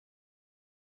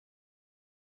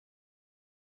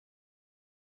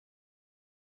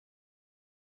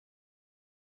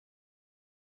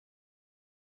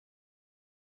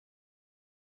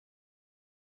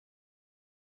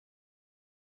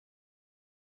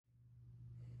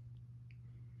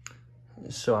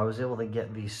So I was able to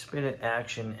get the Spinet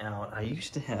action out. I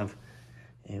used to have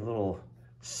a little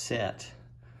set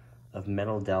of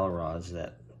metal dowel rods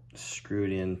that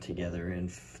screwed in together in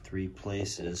 3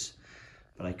 places,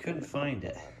 but I couldn't find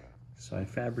it. So I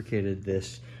fabricated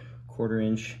this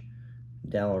 1/4-inch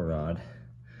dowel rod,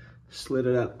 slid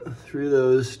it up through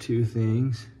those 2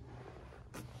 things,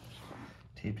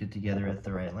 taped it together at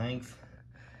the right length,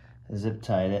 zip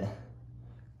tied it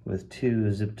with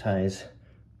 2 zip ties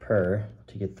per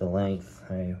to get the length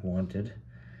I wanted.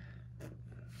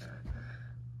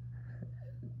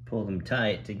 Pull them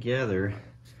tight together,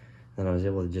 then I was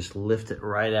able to just lift it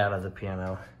right out of the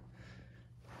piano.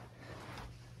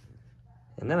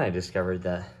 And then I discovered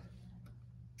that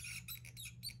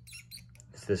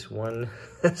it's this one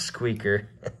squeaker.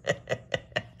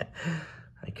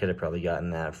 I could have probably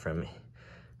gotten that from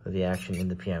the action in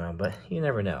the piano, but you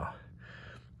never know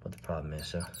what the problem is.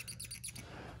 So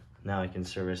now I can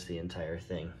service the entire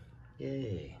thing.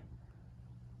 Yay.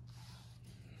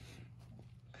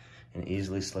 And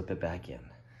easily slip it back in.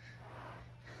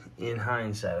 In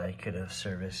hindsight, I could have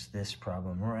serviced this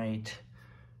problem right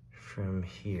from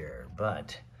here,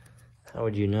 but how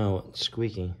would you know it's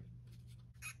squeaking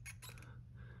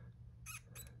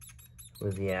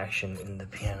with the action in the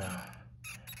piano?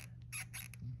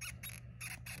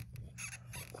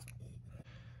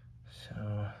 So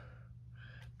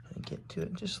I get to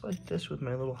it just like this with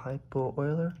my little hypo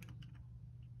oiler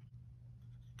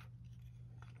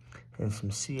and some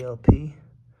CLP.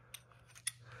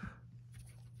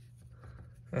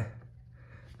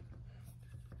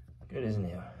 Good as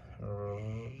new.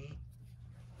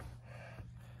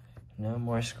 No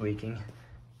more squeaking.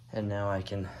 And now I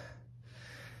can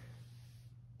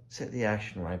set the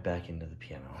action right back into the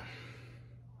piano.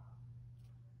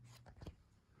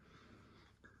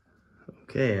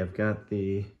 Okay, I've got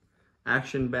the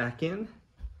action back in.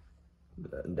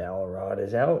 The dowel rod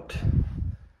is out.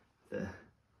 The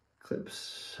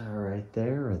clips are right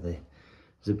there, or the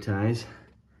zip ties.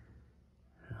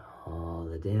 All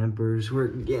the dampers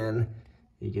work again.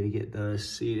 You gotta get those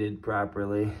seated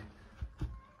properly.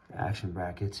 Action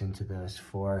brackets into those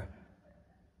 4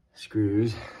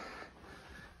 screws.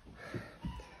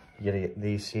 You gotta get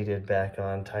these seated back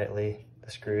on tightly.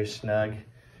 The screws snug.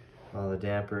 All the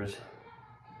dampers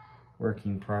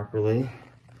working properly.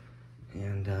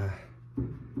 And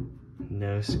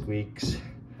no squeaks.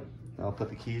 I'll put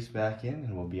the keys back in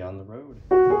and we'll be on the road.